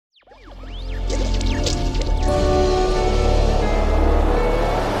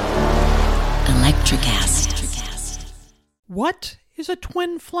What is a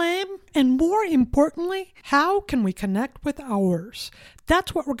twin flame? And more importantly, how can we connect with ours?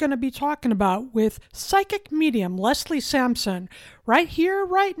 That's what we're going to be talking about with psychic medium Leslie Sampson right here,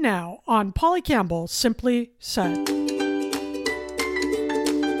 right now on Polly Campbell Simply Said.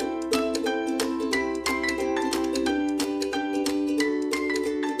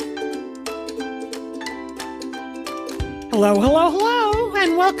 Hello, hello, hello,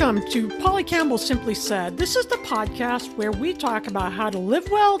 and welcome to Polly Campbell Simply Said. This is the podcast where we talk about how to live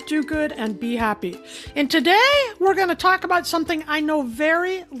well, do good, and be happy. And today, we're going to talk about something I know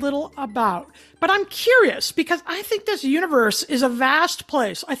very little about. But I'm curious because I think this universe is a vast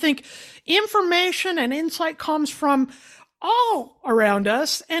place. I think information and insight comes from all around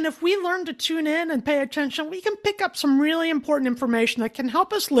us. And if we learn to tune in and pay attention, we can pick up some really important information that can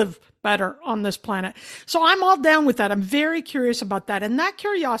help us live better on this planet. So I'm all down with that. I'm very curious about that. And that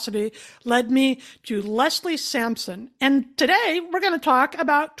curiosity led me to Leslie Sampson. And today we're going to talk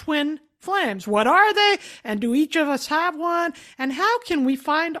about twin flames. What are they? And do each of us have one? And how can we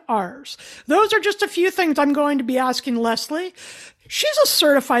find ours? Those are just a few things I'm going to be asking Leslie. She's a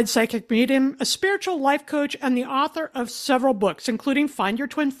certified psychic medium, a spiritual life coach, and the author of several books, including Find Your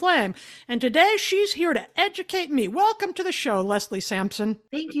Twin Flame. And today she's here to educate me. Welcome to the show, Leslie Sampson.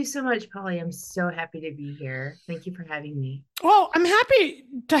 Thank you so much, Polly. I'm so happy to be here. Thank you for having me. Well, I'm happy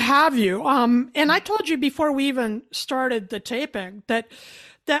to have you. And I told you before we even started the taping that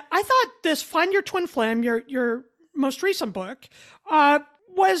I thought this Find Your Twin Flame, your most recent book,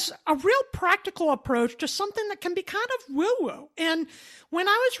 was a real practical approach to something that can be kind of woo-woo. And when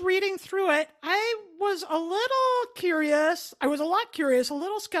I was reading through it, I was a little curious. I was a lot curious, a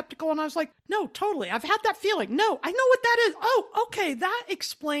little skeptical. And I was like, no, totally. I've had that feeling. No, I know what that is. Oh, okay. That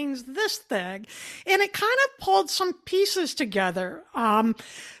explains this thing. And it kind of pulled some pieces together.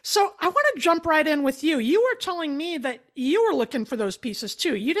 So I want to jump right in with you. You were telling me that you were looking for those pieces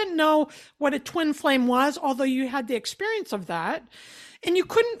too. You didn't know what a twin flame was, although you had the experience of that. And you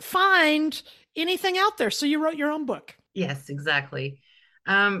couldn't find anything out there. So you wrote your own book. Yes, exactly.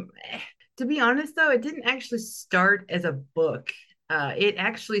 To be honest, though, it didn't actually start as a book. It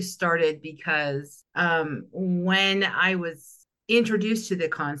actually started because when I was introduced to the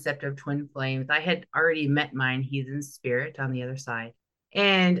concept of twin flames, I had already met mine heathen spirit on the other side.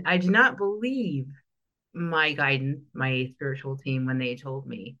 And I did not believe my guidance, my spiritual team, when they told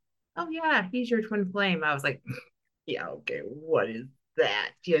me, oh, yeah, he's your twin flame. I was like, yeah, okay, what is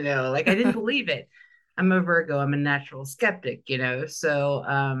that? Like I didn't believe it. I'm a Virgo, I'm a natural skeptic, so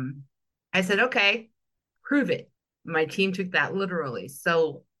I said, okay, prove it. My team took that literally.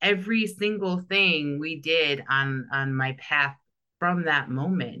 So every single thing we did on my path from that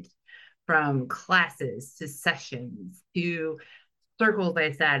moment, from classes to sessions to circles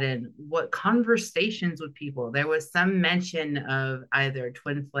I sat in, what conversations with people, there was some mention of either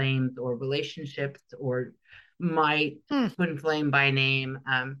twin flames or relationships or my twin flame by name.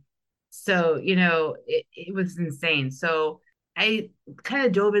 So, it was insane. So I kind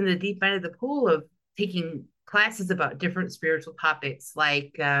of dove in the deep end of the pool of taking classes about different spiritual topics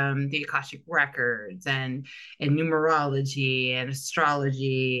like the Akashic records and numerology and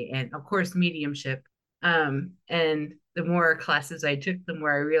astrology and of course mediumship. And the more classes I took, the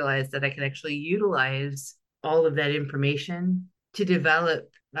more I realized that I could actually utilize all of that information to develop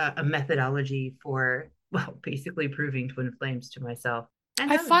a methodology for basically proving twin flames to myself.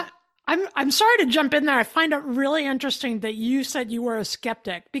 I'm sorry to jump in there. I find it really interesting that you said you were a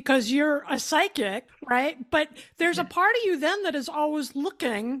skeptic because you're a psychic, right? But there's a part of you then that is always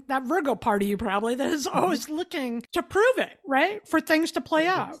looking, that Virgo part of you probably, that is always looking to prove it, right? For things to play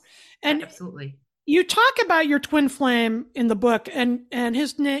out. And absolutely. You talk about your twin flame in the book and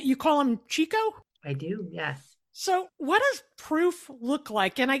his name, you call him Chico? I do, yes. So what does proof look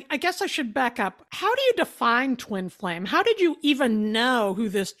like? And I guess I should back up. How do you define twin flame? How did you even know who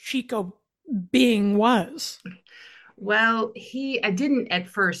this Chico being was? Well, I didn't at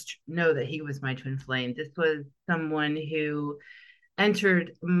first know that he was my twin flame. This was someone who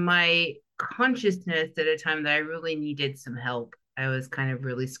entered my consciousness at a time that I really needed some help. I was kind of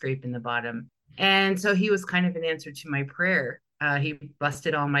really scraping the bottom. And so he was kind of an answer to my prayer. He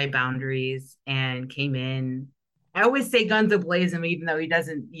busted all my boundaries and came in. I always say guns ablazing, even though he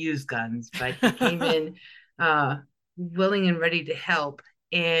doesn't use guns, but he came in willing and ready to help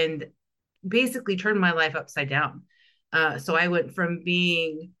and basically turned my life upside down. So I went from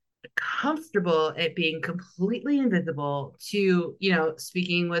being comfortable at being completely invisible to,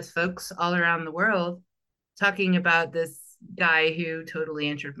 speaking with folks all around the world, talking about this guy who totally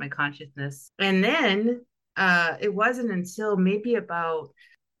entered my consciousness. And then it wasn't until maybe about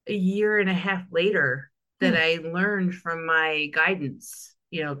a year and a half later that I learned from my guidance,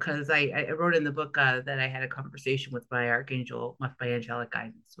 because I wrote in the book that I had a conversation with my archangel, with my angelic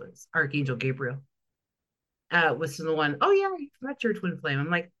guidance was Archangel Gabriel. Was the one, oh yeah, I met your twin flame. I'm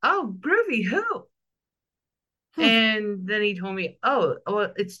like, oh, groovy, who? Hmm. And then he told me, oh,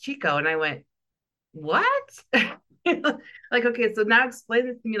 well, it's Chico. And I went, what? Like, okay, so now explain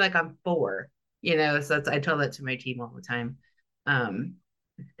this to me like I'm four, so I tell that to my team all the time. Um,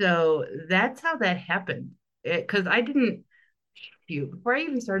 so that's how that happened. Because I didn't, before I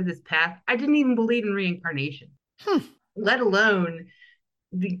even started this path, I didn't even believe in reincarnation, Hmm. let alone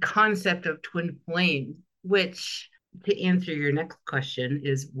the concept of twin flame, which, to answer your next question,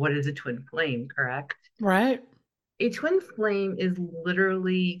 is what is a twin flame, correct? Right. A twin flame is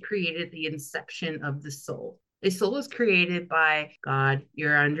literally created the inception of the soul. A soul is created by God,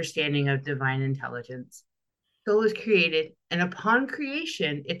 your understanding of divine intelligence. Soul is created, and upon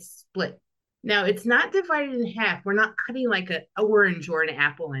creation, it's split. Now, it's not divided in half. We're not cutting like an orange or an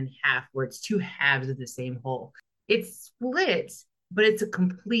apple in half where it's two halves of the same whole. It's split, but it's a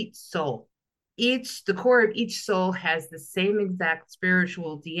complete soul. The core of each soul has the same exact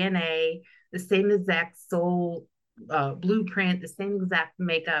spiritual DNA, the same exact soul blueprint, the same exact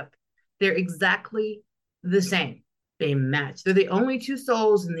makeup. They're exactly the same. They match. They're the only two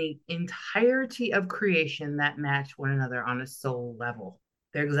souls in the entirety of creation that match one another on a soul level.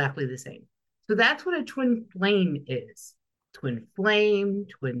 They're exactly the same. So that's what a twin flame is. Twin flame,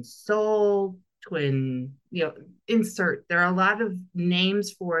 twin soul, twin, insert. There are a lot of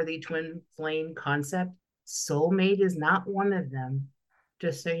names for the twin flame concept. Soulmate is not one of them,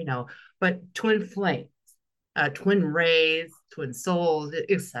 just so you know. But twin flame, twin rays, twin souls,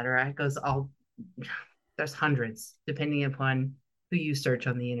 etc. It goes all, there's hundreds depending upon who you search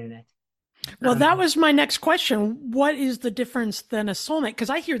on the internet. Well, that was my next question. What is the difference than a soulmate?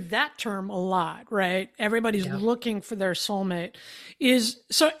 Because I hear that term a lot, right? Everybody's Yeah. looking for their soulmate. Is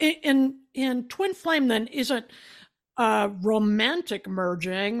so in twin flame then isn't romantic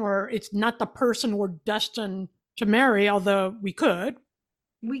merging, or it's not the person we're destined to marry, although we could.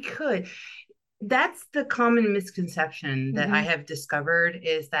 We could. That's the common misconception that I Mm-hmm. have discovered,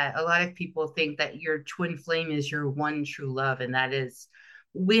 is that a lot of people think that your twin flame is your one true love, and that is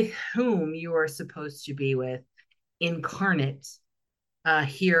with whom you are supposed to be with incarnate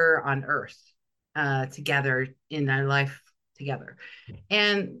here on earth, together in our life together.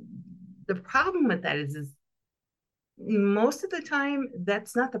 And the problem with that is most of the time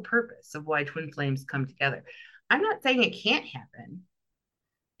that's not the purpose of why twin flames come together. I'm not saying it can't happen.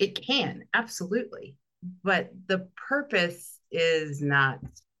 It can, absolutely. But the purpose is not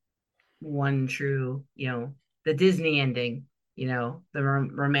one true, the Disney ending, the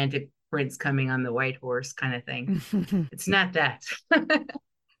romantic prince coming on the white horse kind of thing. It's not that.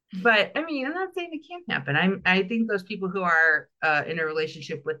 But I mean, I'm not saying it can't happen. I think those people who are in a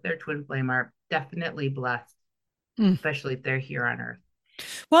relationship with their twin flame are definitely blessed, Mm. especially if they're here on Earth.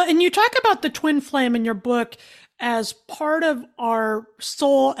 Well, and you talk about the twin flame in your book as part of our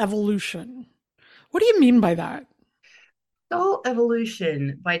soul evolution. What do you mean by that? Soul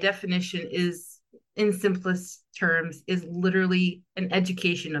evolution, by definition, is, in simplest terms, is literally an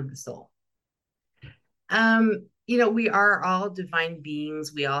education of the soul. We are all divine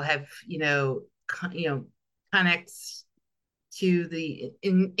beings. We all have, connects to the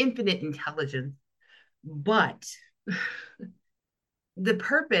infinite intelligence. But the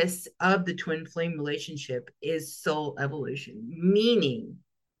purpose of the twin flame relationship is soul evolution, meaning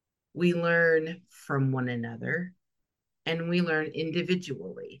we learn from one another and we learn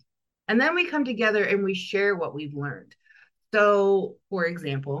individually. And then we come together and we share what we've learned. So, for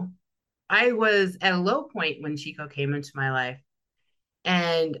example, I was at a low point when Chico came into my life,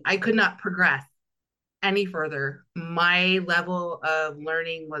 and I could not progress any further. My level of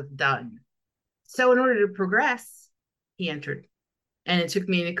learning was done. So, in order to progress, he entered. And it took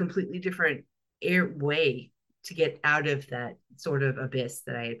me in a completely different way to get out of that sort of abyss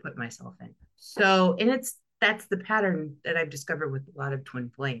that I had put myself in. So, and that's the pattern that I've discovered with a lot of twin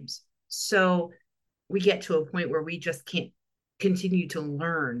flames. So we get to a point where we just can't continue to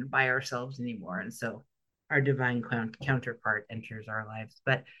learn by ourselves anymore. And so our divine counterpart enters our lives.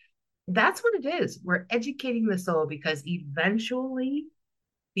 But that's what it is. We're educating the soul, because eventually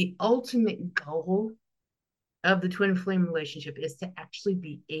the ultimate goal of the twin flame relationship is to actually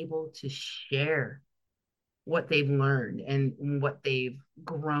be able to share what they've learned and what they've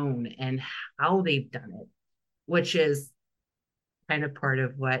grown and how they've done it, which is kind of part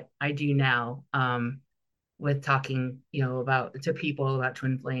of what I do now, with talking, about to people about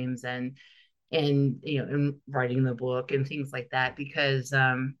twin flames, and writing the book and things like that, because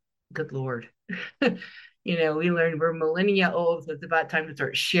good Lord, We learned we're millennia old, so it's about time to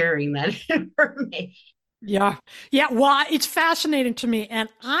start sharing that information. Yeah. Yeah. Well, it's fascinating to me. And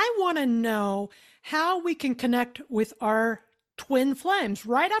I want to know how we can connect with our twin flames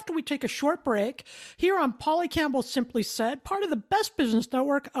right after we take a short break here on Polly Campbell Simply Said, part of the best business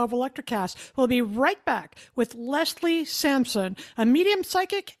network of Electrocast. We'll be right back with Leslie Sampson, a medium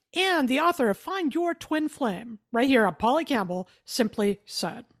psychic and the author of Find Your Twin Flame, right here on Polly Campbell Simply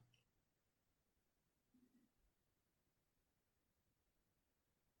Said.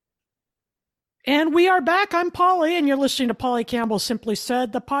 And we are back. I'm Polly, and you're listening to Polly Campbell Simply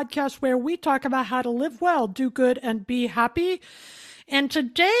Said, the podcast where we talk about how to live well, do good, and be happy. And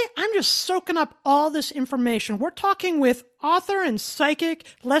today, I'm just soaking up all this information. We're talking with author and psychic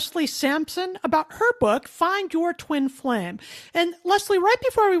Leslie Sampson about her book, Find Your Twin Flame. And Leslie, right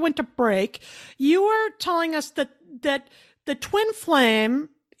before we went to break, you were telling us that the twin flame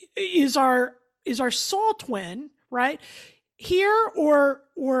is our soul twin, right? Here or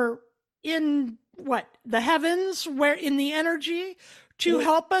in what, the heavens, where in the energy to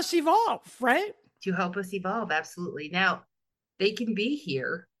help us evolve, right? To help us evolve, absolutely. Now, they can be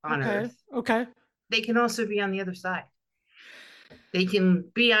here on Earth. Okay. They can also be on the other side. They can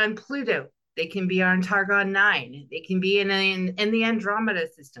be on Pluto. They can be on Targon 9. They can be in the Andromeda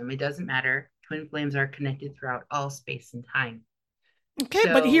system. It doesn't matter. Twin flames are connected throughout all space and time. Okay,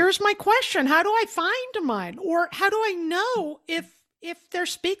 but here's my question. How do I find mine? Or how do I know if they're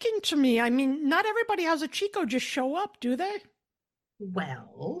speaking to me? I mean, not everybody has a Chico just show up, do they?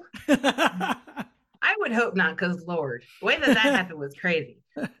 Well, I would hope not, because Lord, the way that happened was crazy.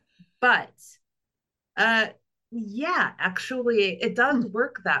 But yeah, actually, it does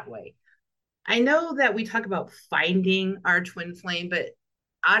work that way. I know that we talk about finding our twin flame, but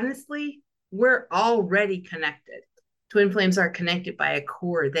honestly, we're already connected. Twin flames are connected by a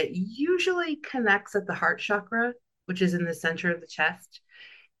cord that usually connects at the heart chakra, which is in the center of the chest.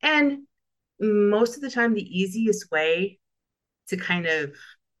 And most of the time, the easiest way to kind of,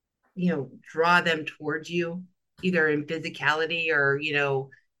 draw them towards you, either in physicality or,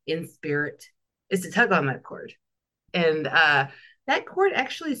 in spirit, is to tug on that cord. And that cord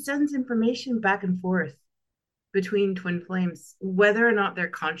actually sends information back and forth between twin flames, whether or not their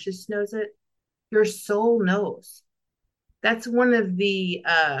conscious knows it. Your soul knows. That's one of the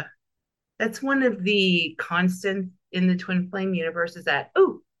constants in the twin flame universe, is that,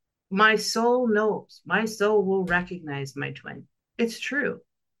 oh, my soul knows. My soul will recognize my twin. It's true.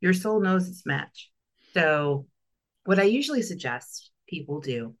 Your soul knows its match. So what I usually suggest people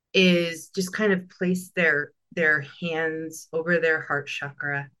do is just kind of place their hands over their heart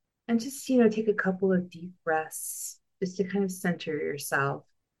chakra and just, take a couple of deep breaths just to kind of center yourself,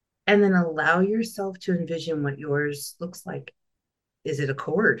 and then allow yourself to envision what yours looks like. Is it a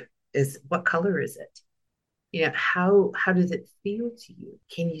cord? What color is it? How does it feel to you?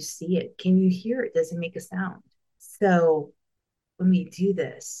 Can you see it? Can you hear it? Does it make a sound? So when we do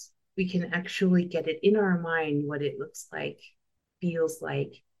this, we can actually get it in our mind, what it looks like, feels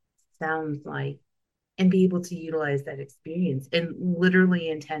like, sounds like, and be able to utilize that experience and literally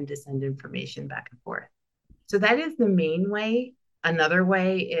intend to send information back and forth. So that is the main way. Another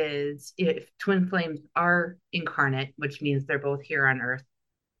way is if twin flames are incarnate, which means they're both here on Earth,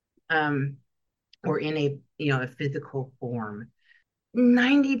 or in a physical form.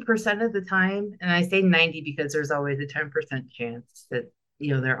 90% of the time, and I say 90 because there's always a 10% chance that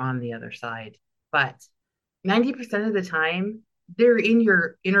they're on the other side, but 90% of the time they're in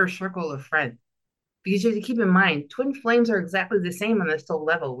your inner circle of friends. Because you have to keep in mind, twin flames are exactly the same on the soul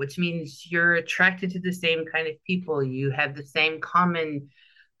level, which means you're attracted to the same kind of people. You have the same common,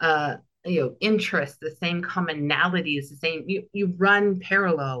 interests, the same commonalities, the same. You run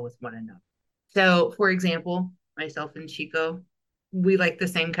parallel with one another. So, for example, myself and Chico, we like the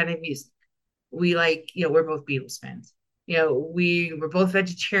same kind of music. We like, we're both Beatles fans. We were both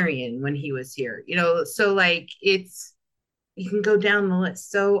vegetarian when he was here. So like you can go down the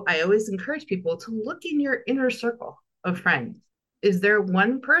list. So I always encourage people to look in your inner circle of friends. Is there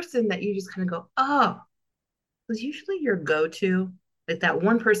one person that you just kind of go, oh, because usually your go-to, like that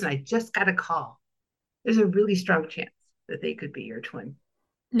one person I just got to call, there's a really strong chance that they could be your twin.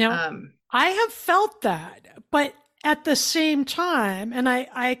 Now, I have felt that, but at the same time, and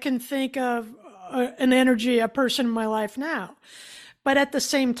I can think of an energy, a person in my life now, but at the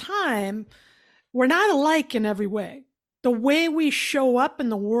same time, we're not alike in every way. The way we show up in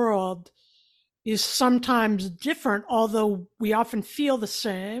the world is sometimes different, although we often feel the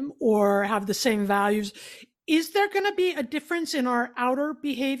same or have the same values. Is there going to be a difference in our outer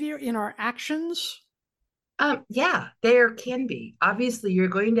behavior, in our actions? Yeah, there can be. Obviously, you're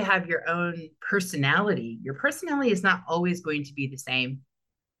going to have your own personality. Your personality is not always going to be the same.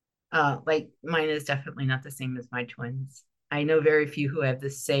 Like mine is definitely not the same as my twins. I know very few who have the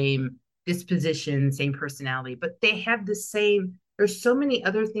same disposition, same personality, but they have the same. There's so many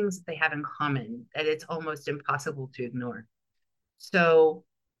other things that they have in common that it's almost impossible to ignore. So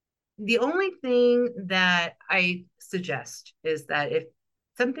the only thing that I suggest is that if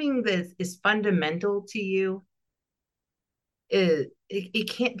something that is fundamental to you, it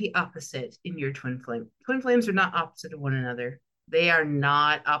can't be opposite in your twin flame. Twin flames are not opposite of one another. They are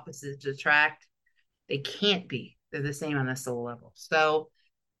not opposites attract. They can't be. They're the same on a soul level. So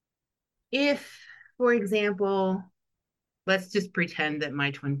if, for example, let's just pretend that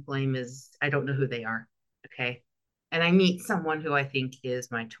my twin flame is, I don't know who they are. Okay. And I meet someone who I think is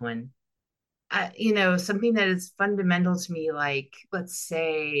my twin. Something that is fundamental to me, like, let's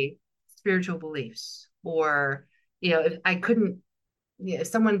say, spiritual beliefs, or, if I couldn't, if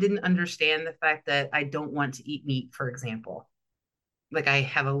someone didn't understand the fact that I don't want to eat meat, for example, like I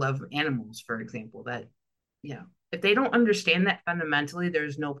have a love of animals, for example, that, if they don't understand that fundamentally,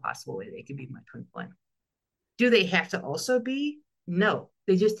 there's no possible way they could be my twin flame. Do they have to also be? No,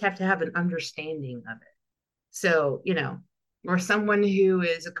 they just have to have an understanding of it. So, or someone who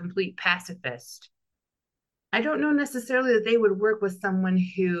is a complete pacifist. I don't know necessarily that they would work with someone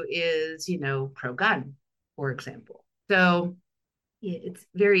who is, pro gun, for example. So yeah, it's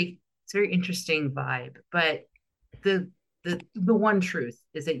very interesting vibe. But the one truth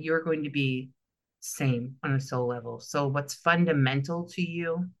is that you're going to be same on a soul level. So what's fundamental to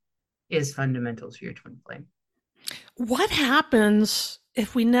you is fundamental to your twin flame. What happens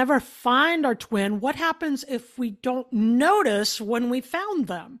if we never find our twin? What happens if we don't notice when we found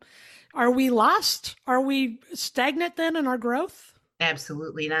them? Are we lost? Are we stagnant then in our growth?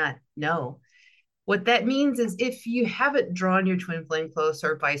 Absolutely not. No. What that means is if you haven't drawn your twin flame close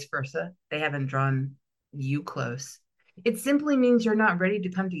or vice versa, they haven't drawn you close, it simply means you're not ready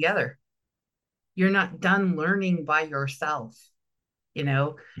to come together. You're not done learning by yourself,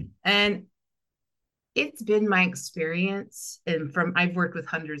 and it's been my experience, and from I've worked with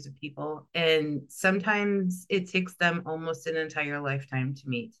hundreds of people, and sometimes it takes them almost an entire lifetime to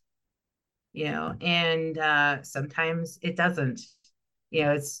meet, and sometimes it doesn't.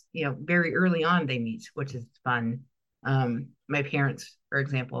 It's very early on they meet, which is fun. My parents, for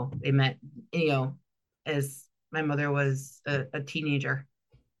example, they met, as my mother was a teenager,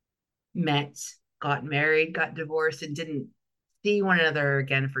 met, got married, got divorced, and didn't see one another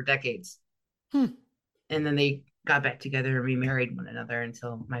again for decades. Hmm. And then they got back together and remarried one another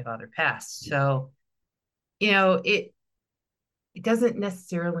until my father passed. So, it doesn't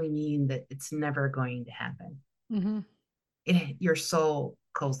necessarily mean that it's never going to happen. Mm-hmm. Your soul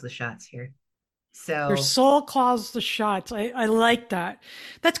calls the shots here. Your So, soul calls the shots. I like that.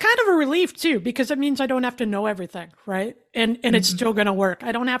 That's kind of a relief too, because it means I don't have to know everything, right? And it's mhm, still going to work.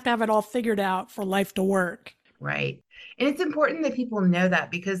 I don't have to have it all figured out for life to work. right. And it's important that people know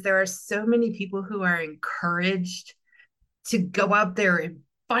that, because there are so many people who are encouraged to go out there and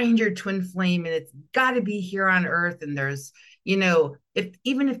find your twin flame, and it's got to be here on earth. And there's, if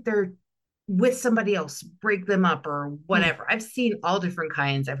even if they're with somebody else, break them up or Hmm. whatever. I've seen all different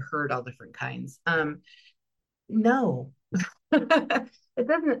kinds. I've heard all different kinds. No,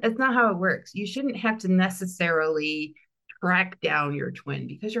 it's not how it works. You shouldn't have to necessarily track down your twin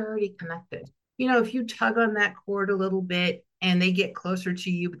because you're already connected. If you tug on that cord a little bit and they get closer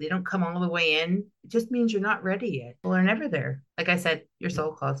to you, but they don't come all the way in, it just means you're not ready yet. Well, they're never there. Like I said, your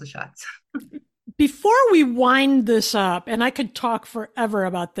soul calls the shots. Before we wind this up, and I could talk forever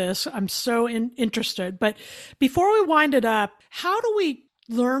about this, I'm so interested, but before we wind it up, how do we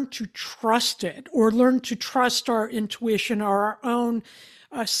learn to trust it or learn to trust our intuition or our own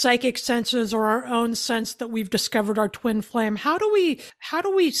psychic senses or our own sense that we've discovered our twin flame? How do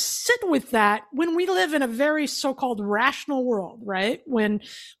we sit with that when we live in a very so-called rational world, right? When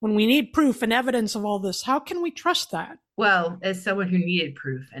we need proof and evidence of all this, how can we trust that? Well, as someone who needed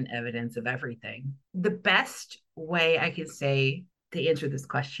proof and evidence of everything, the best way I can say to answer this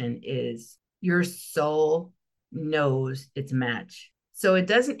question is your soul knows its match. So it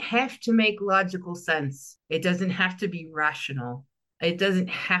doesn't have to make logical sense. It doesn't have to be rational. It doesn't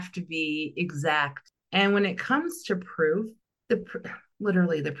have to be exact. And when it comes to proof,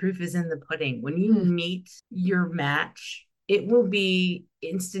 literally the proof is in the pudding. When you Hmm. meet your match, it will be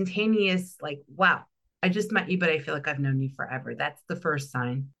instantaneous, like, wow, I just met you, but I feel like I've known you forever. That's the first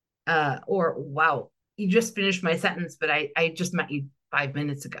sign. Or wow, you just finished my sentence, but I just met you 5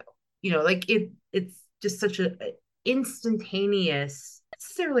 minutes ago. Like it's just such a instantaneous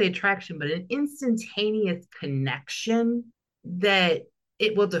necessarily attraction, but an instantaneous connection that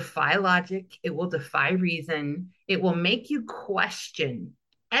it will defy logic, it will defy reason, it will make you question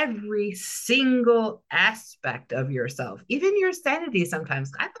every single aspect of yourself, even your sanity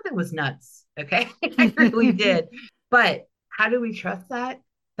sometimes. I thought it was nuts. Okay. I really did. But how do we trust that?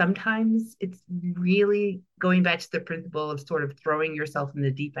 Sometimes it's really going back to the principle of sort of throwing yourself in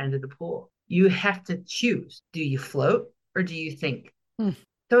the deep end of the pool. You have to choose. Do you float or do you think? Hmm.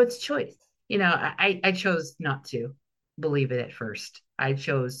 So it's choice. I chose not to believe it at first. I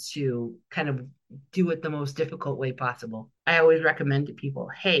chose to kind of do it the most difficult way possible. I always recommend to people,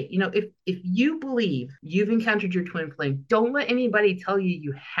 hey, if you believe you've encountered your twin flame, don't let anybody tell you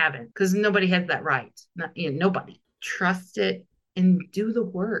you haven't, because nobody has that right. Nobody. Trust it and do the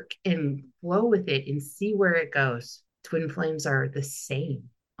work and flow with it and see where it goes. Twin flames are the same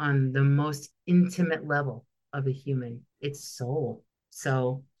on the most intimate level of a human, its soul.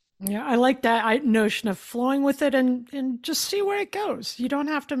 So Yeah, I like that notion of flowing with it and just see where it goes. You don't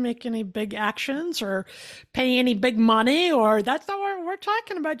have to make any big actions or pay any big money, or that's not what we're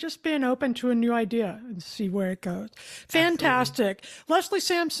talking about. Just being open to a new idea and see where it goes. absolutely. Fantastic. Leslie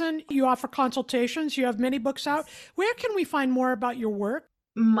Sampson, you offer consultations. You have many books out. Where can we find more about your work?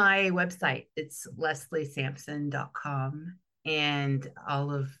 My website, it's lesliesampson.com, and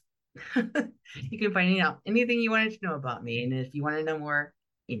all of you can find anything you wanted to know about me. And if you want to know more,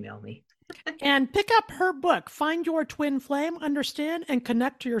 email me. And pick up her book, Find Your Twin Flame, Understand and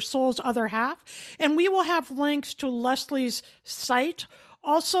Connect to Your Soul's Other Half. And we will have links to Leslie's site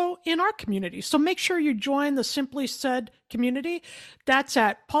also in our community. So make sure you join the Simply Said community. That's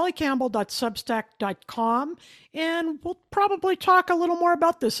at pollycampbell.substack.com. And we'll probably talk a little more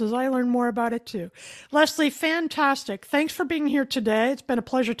about this as I learn more about it too. Leslie, fantastic. Thanks for being here today. It's been a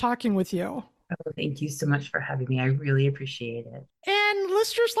pleasure talking with you. Oh, thank you so much for having me. I really appreciate it. And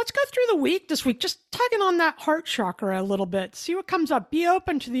listeners, let's go through the week this week, just tugging on that heart chakra a little bit. See what comes up. Be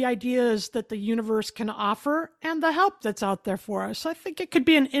open to the ideas that the universe can offer and the help that's out there for us. I think it could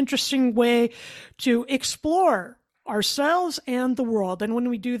be an interesting way to explore ourselves and the world. And when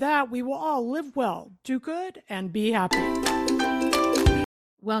we do that, we will all live well, do good, and be happy.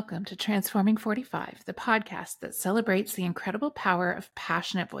 Welcome to Transforming 45, the podcast that celebrates the incredible power of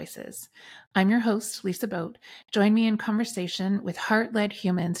passionate voices. I'm your host, Lisa Boat. Join me in conversation with heart-led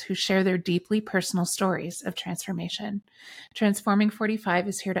humans who share their deeply personal stories of transformation. Transforming 45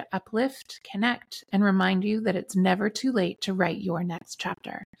 is here to uplift, connect, and remind you that it's never too late to write your next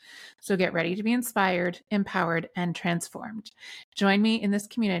chapter. So get ready to be inspired, empowered, and transformed. Join me in this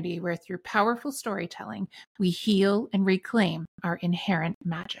community where through powerful storytelling, we heal and reclaim our inherent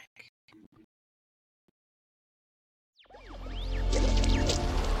magic.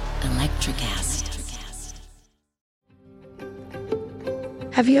 Electricast.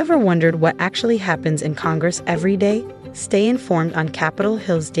 Have you ever wondered what actually happens in Congress every day? Stay informed on Capitol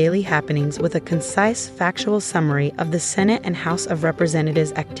Hill's daily happenings with a concise, factual summary of the Senate and House of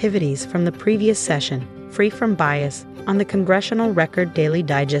Representatives' activities from the previous session, free from bias, on the Congressional Record Daily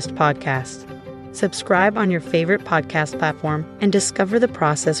Digest podcast. Subscribe on your favorite podcast platform and discover the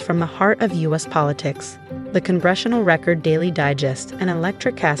process from the heart of U.S. politics. The Congressional Record Daily Digest, an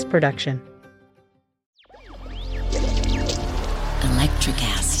Electricast production.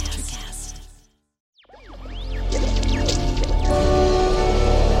 Electricast.